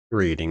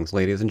Greetings,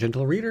 ladies and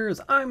gentle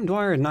readers. I'm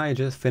Dwyer, and I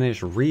just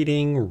finished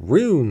reading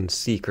Rune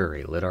Seeker,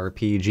 a lit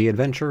RPG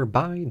adventure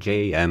by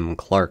J.M.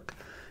 Clark.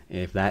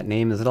 If that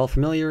name is at all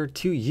familiar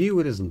to you,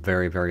 it is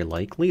very, very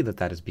likely that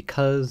that is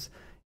because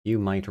you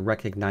might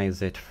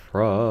recognize it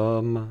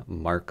from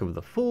Mark of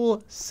the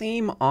Fool,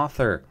 same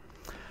author.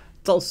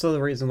 It's also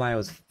the reason why I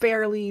was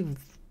fairly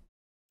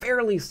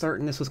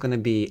certain this was going to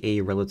be a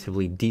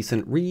relatively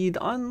decent read,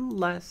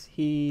 unless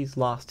he's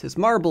lost his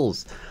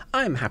marbles.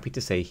 I'm happy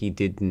to say he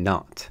did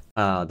not.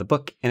 The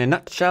book, in a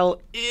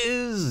nutshell,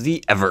 is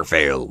The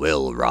Everfail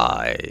Will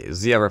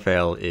Rise. The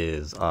Everfail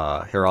is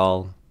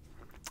Hiral.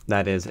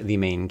 That is the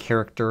main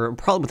character.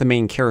 Problem with the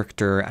main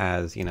character,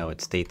 as you know,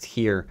 it states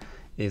here,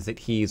 is that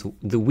he's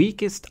the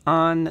weakest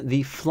on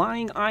the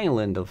flying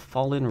island of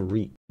Fallen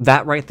Reef.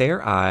 That right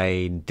there,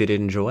 I did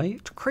enjoy.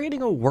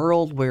 Creating a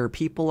world where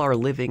people are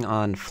living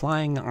on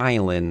flying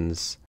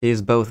islands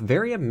is both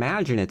very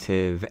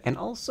imaginative and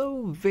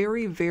also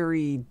very,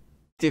 very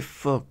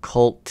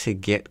difficult to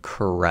get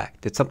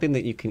correct. It's something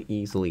that you can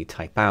easily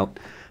type out,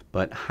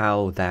 but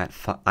how that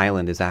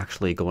island is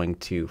actually going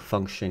to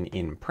function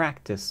in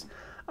practice,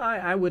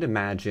 I would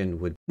imagine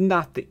would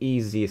not the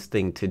easiest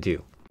thing to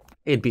do.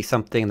 It'd be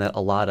something that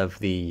a lot of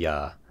the,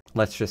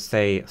 let's just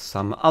say,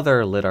 some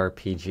other lit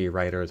RPG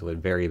writers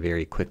would very,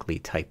 very quickly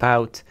type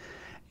out,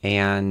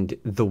 and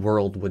the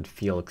world would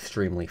feel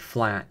extremely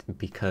flat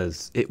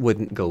because it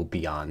wouldn't go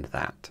beyond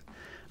that.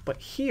 But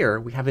here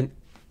we have an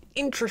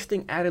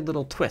interesting added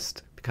little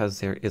twist, because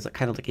there is a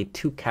kind of like a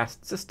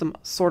two-caste system,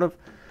 sort of.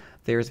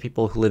 There's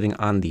people who living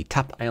on the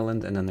top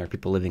island, and then there are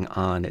people living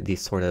on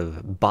these sort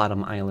of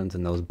bottom islands,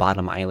 and those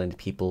bottom island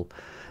people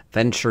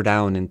venture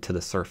down into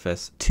the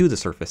surface,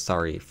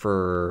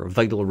 for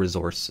vital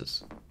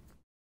resources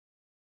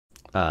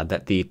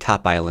that the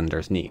top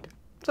islanders need.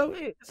 So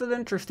it's an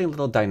interesting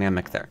little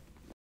dynamic there.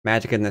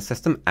 Magic in this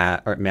system,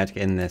 or magic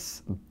in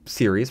this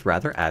series,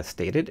 rather, as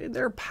stated,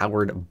 they're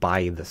powered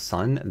by the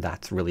sun.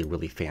 That's really,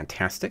 really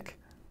fantastic.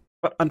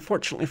 But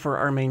unfortunately for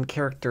our main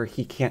character,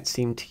 he can't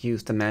seem to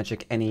use the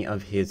magic any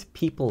of his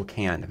people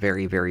can.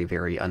 Very, very,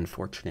 very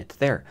unfortunate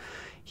there.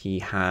 He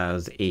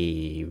has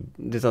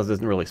this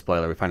isn't really a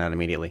spoiler, we find out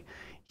immediately.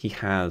 He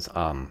has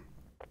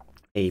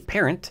a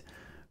parent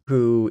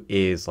who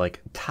is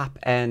like top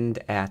end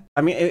at,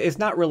 I mean, it's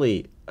not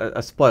really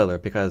a spoiler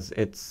because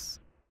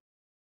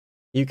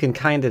you can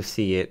kind of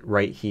see it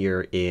right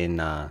here in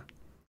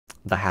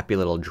the happy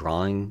little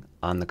drawing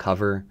on the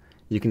cover.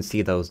 You can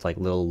see those like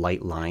little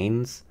light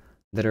lines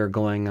that are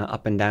going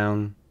up and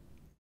down.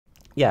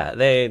 Yeah,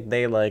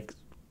 they like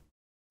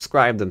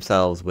describe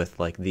themselves with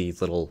like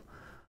these little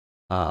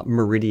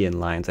meridian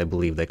lines, I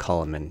believe they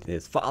call him, and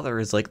his father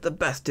is like the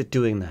best at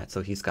doing that,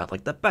 so he's got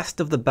like the best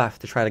of the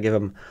best to try to give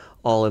him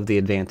all of the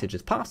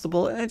advantages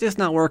possible, and it's just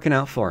not working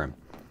out for him.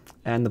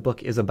 And the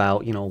book is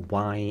about, you know,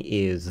 why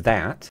is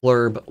that?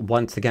 Blurb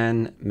once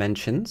again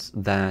mentions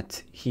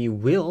that he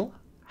will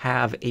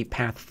have a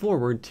path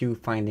forward to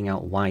finding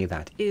out why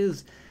that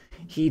is.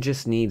 He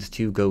just needs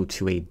to go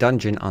to a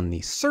dungeon on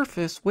the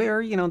surface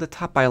where, you know, the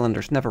top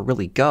islanders never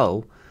really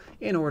go,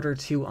 in order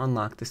to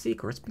unlock the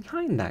secrets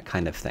behind that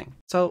kind of thing.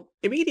 So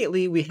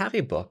immediately we have a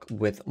book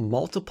with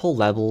multiple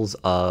levels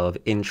of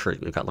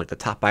intrigue. We've got like the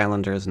top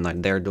islanders and like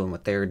they're doing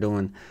what they're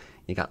doing.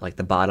 You got like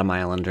the bottom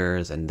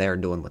islanders and they're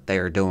doing what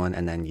they're doing.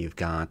 And then you've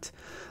got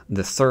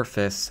the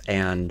surface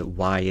and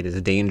why it is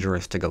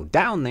dangerous to go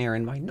down there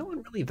and why no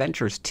one really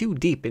ventures too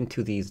deep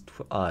into these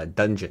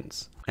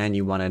dungeons. And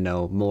you want to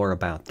know more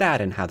about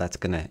that and how that's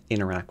going to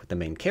interact with the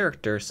main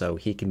character so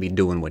he can be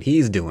doing what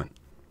he's doing.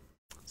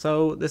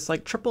 So this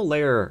like triple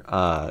layer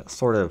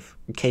sort of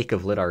cake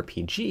of lit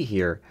RPG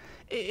here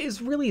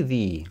is really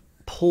the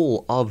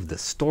pull of the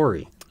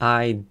story.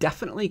 I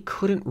definitely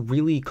couldn't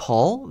really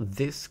call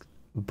this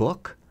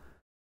book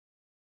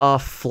a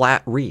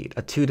flat read,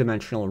 a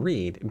two-dimensional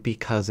read,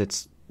 because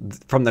it's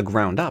from the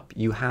ground up.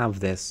 You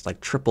have this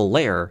like triple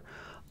layer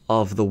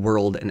of the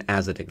world and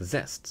as it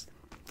exists.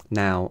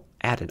 Now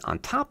added on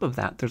top of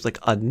that, there's like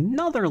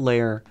another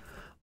layer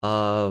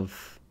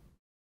of,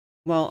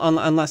 well,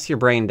 unless you're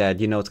brain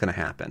dead, you know what's going to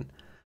happen.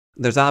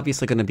 There's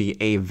obviously going to be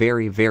a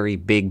very, very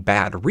big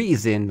bad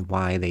reason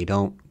why they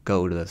don't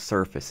go to the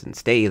surface and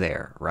stay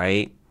there,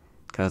 right?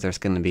 Because there's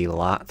going to be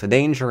lots of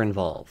danger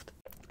involved.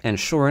 And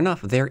sure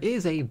enough, there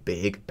is a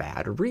big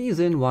bad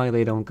reason why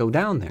they don't go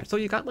down there. So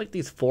you got like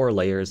these 4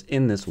 layers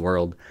in this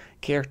world,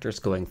 characters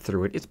going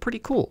through it. It's pretty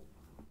cool.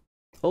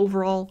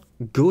 Overall,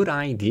 good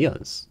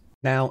ideas.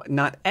 Now,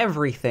 not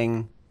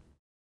everything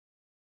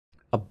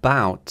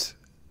about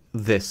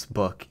this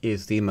book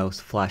is the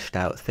most fleshed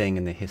out thing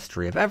in the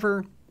history of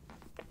ever,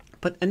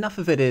 but enough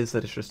of it is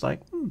that it's just like,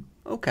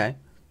 okay,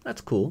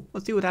 that's cool.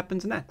 Let's see what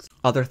happens next.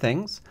 Other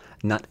things,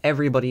 not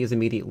everybody is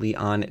immediately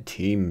on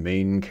team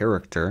main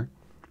character.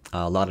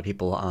 A lot of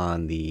people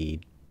on the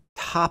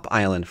top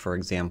island, for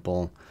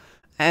example,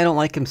 I don't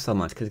like him so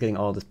much because he's getting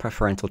all this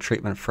preferential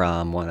treatment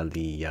from one of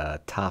the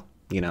top,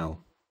 you know,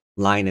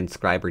 line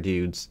inscriber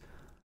dudes,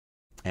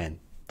 and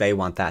they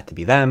want that to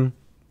be them,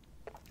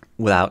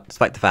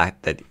 despite the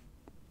fact that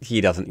he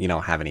doesn't,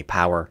 have any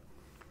power,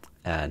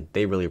 and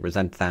they really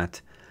resent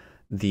that.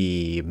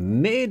 The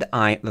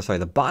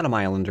bottom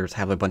islanders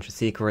have a bunch of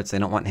secrets. They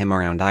don't want him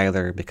around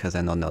either because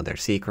then they'll know their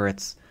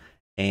secrets.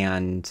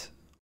 And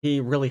he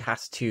really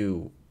has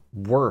to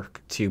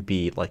work to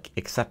be like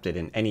accepted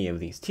in any of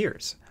these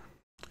tiers.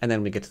 And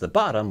then we get to the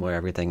bottom where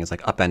everything is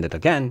like upended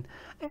again.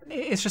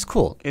 It's just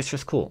cool. It's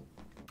just cool.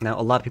 Now,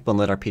 a lot of people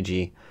in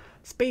litrpg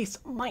space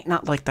might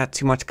not like that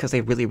too much because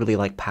they really, really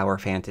like power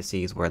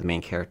fantasies where the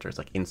main character is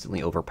like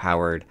instantly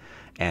overpowered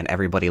and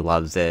everybody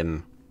loves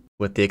him,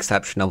 with the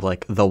exception of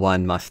like the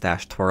one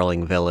mustache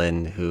twirling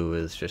villain who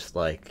is just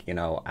like,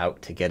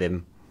 out to get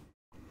him.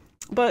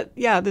 But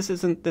yeah, this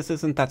isn't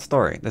that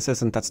story. This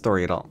isn't that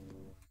story at all.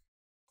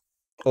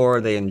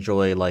 Or they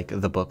enjoy like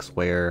the books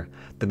where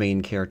the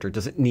main character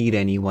doesn't need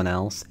anyone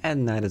else,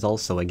 and that is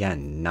also,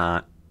 again,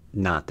 not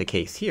the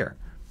case here.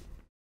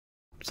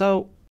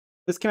 So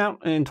this came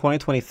out in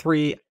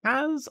 2023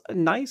 as a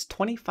nice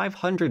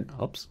 2,500.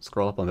 Oops,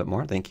 scroll up a bit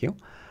more. Thank you.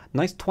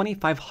 Nice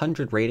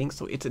 2,500 rating,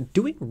 so it's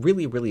doing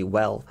really, really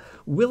well.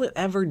 Will it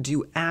ever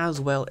do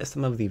as well as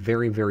some of the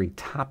very, very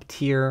top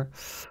tier?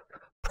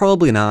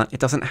 Probably not. It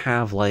doesn't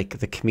have like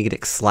the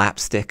comedic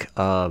slapstick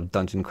of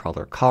Dungeon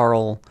Crawler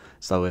Carl.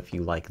 So if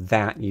you like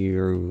that,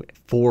 you're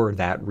for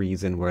that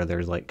reason where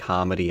there's like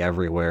comedy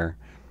everywhere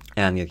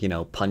and,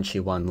 punchy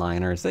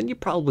one-liners, then you're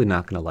probably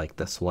not going to like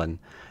this one.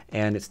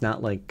 And it's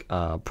not like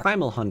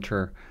Primal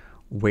Hunter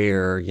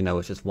where,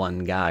 it's just one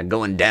guy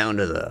going down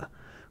to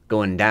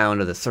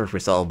the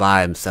surface all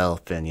by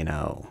himself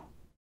and,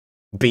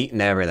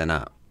 beating everything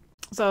up.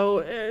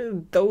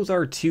 So those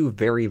are two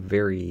very,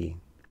 very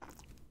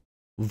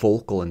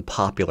vocal and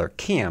popular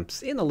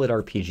camps in the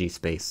litrpg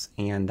space,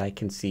 and I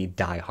can see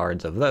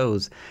diehards of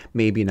those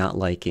maybe not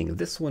liking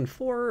this one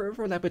for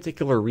that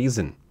particular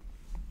reason.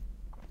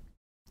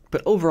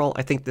 But overall,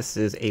 I think this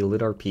is a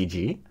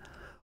litrpg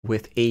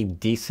with a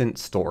decent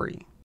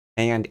story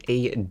and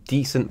a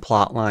decent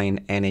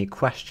plotline and a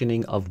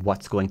questioning of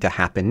what's going to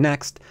happen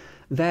next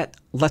that,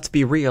 let's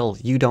be real,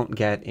 you don't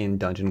get in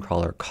Dungeon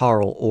Crawler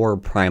Carl or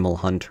Primal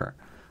Hunter.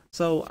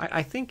 So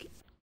I think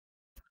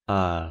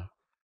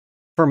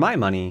for my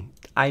money,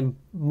 I'm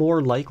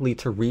more likely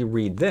to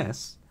reread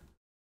this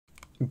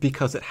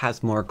because it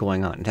has more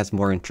going on. It has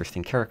more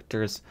interesting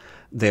characters.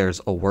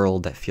 There's a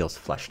world that feels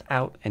fleshed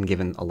out and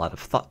given a lot of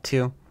thought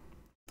to.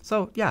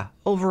 So yeah,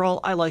 overall,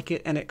 I like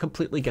it, and it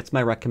completely gets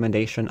my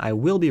recommendation. I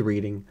will be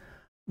reading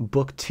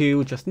book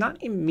 2, just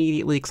not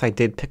immediately because I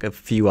did pick a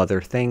few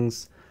other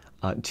things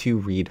to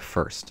read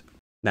first.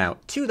 Now,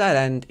 to that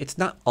end, it's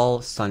not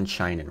all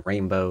sunshine and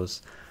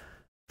rainbows.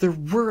 There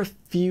were a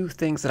few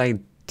things that I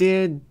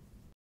did.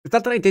 It's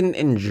not that I didn't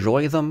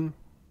enjoy them,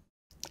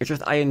 it's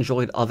just I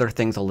enjoyed other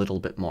things a little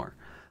bit more.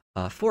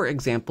 For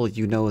example,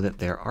 that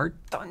there are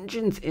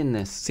dungeons in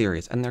this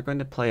series, and they're going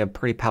to play a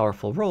pretty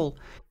powerful role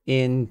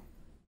in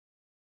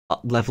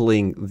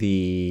leveling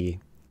the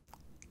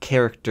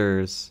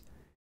characters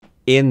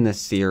in the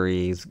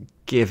series,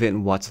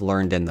 given what's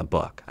learned in the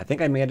book. I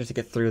think I managed to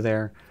get through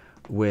there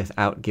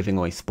without giving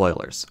away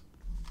spoilers.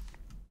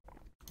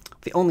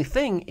 The only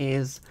thing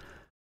is,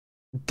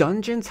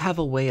 dungeons have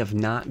a way of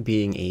not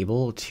being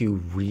able to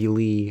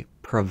really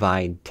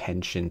provide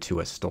tension to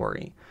a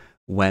story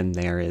when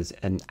there is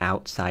an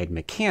outside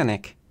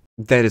mechanic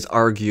that is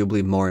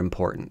arguably more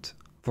important.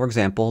 For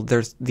example,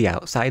 there's the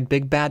outside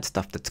big bad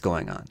stuff that's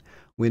going on.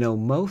 We know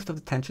most of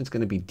the tension is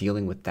going to be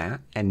dealing with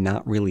that and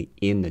not really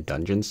in the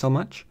dungeon so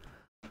much.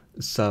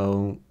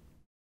 So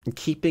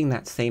keeping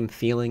that same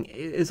feeling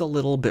is a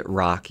little bit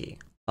rocky.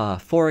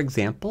 For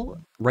example,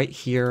 right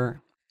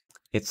here,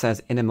 it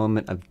says, in a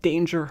moment of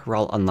danger,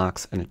 Hrall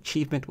unlocks an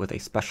achievement with a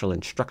special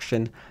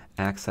instruction.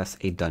 Access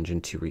a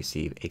dungeon to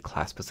receive a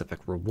class-specific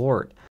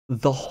reward.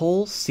 The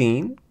whole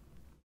scene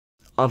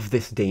of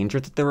this danger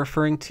that they're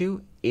referring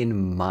to,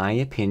 in my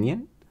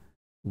opinion,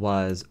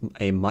 was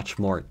a much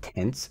more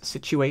tense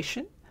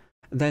situation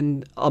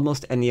than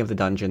almost any of the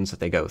dungeons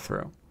that they go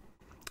through.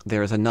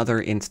 There's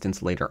another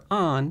instance later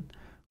on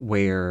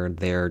where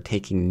they're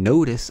taking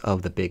notice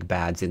of the big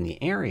bads in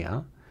the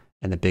area,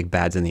 and the big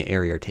bads in the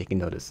area are taking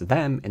notice of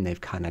them, and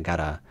they've kind of got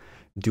to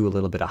do a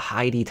little bit of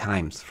hidey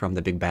times from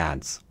the big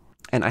bads.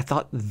 And I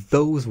thought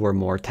those were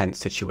more tense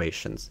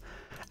situations.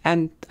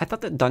 And I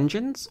thought that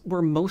dungeons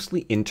were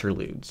mostly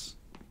interludes,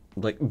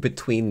 like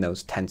between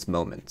those tense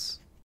moments,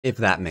 if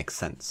that makes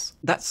sense.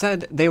 That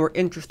said, they were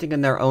interesting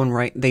in their own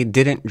right. They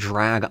didn't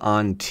drag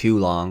on too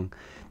long.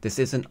 This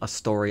isn't a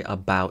story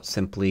about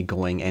simply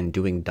going and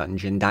doing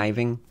dungeon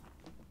diving.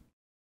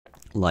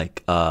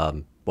 Like,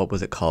 what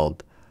was it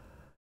called?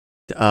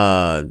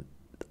 I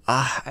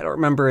don't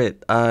remember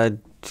it.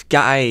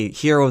 Guy,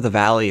 Hero of the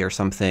Valley or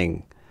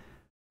something,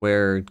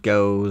 where it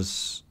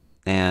goes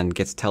and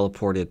gets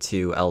teleported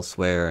to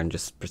elsewhere and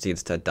just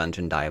proceeds to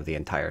dungeon dive the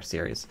entire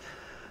series.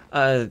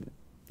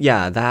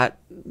 Yeah, that,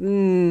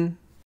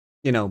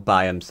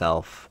 by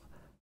himself,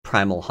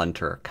 Primal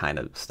Hunter kind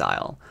of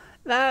style.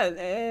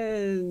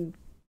 That's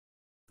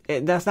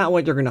not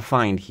what you're going to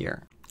find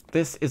here.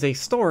 this is a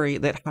story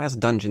that has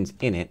dungeons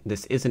in it.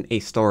 This isn't a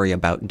story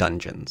about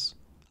dungeons,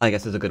 I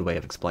guess is a good way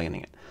of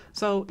explaining it.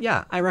 So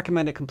yeah, I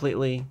recommend it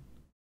completely.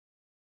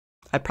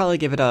 I'd probably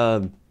give it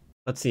a,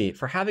 let's see,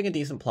 for having a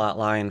decent plot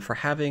line, for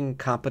having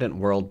competent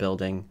world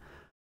building,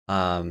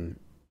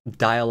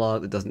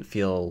 dialogue that doesn't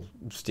feel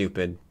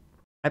stupid,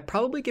 I'd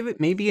probably give it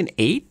maybe an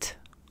 8.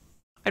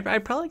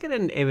 I'd probably get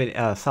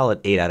a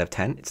solid 8 out of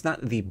 10. It's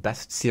not the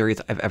best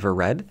series I've ever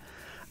read,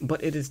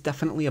 but it is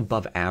definitely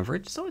above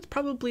average, so it's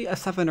probably a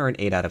 7 or an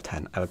 8 out of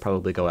 10. I would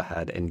probably go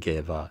ahead and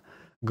give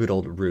good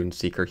old Rune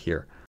Seeker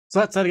here. So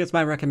that's I guess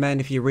my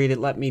recommend. If you read it,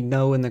 let me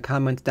know in the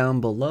comments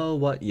down below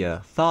what you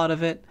thought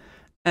of it.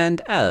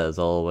 And as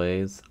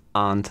always,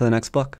 on to the next book.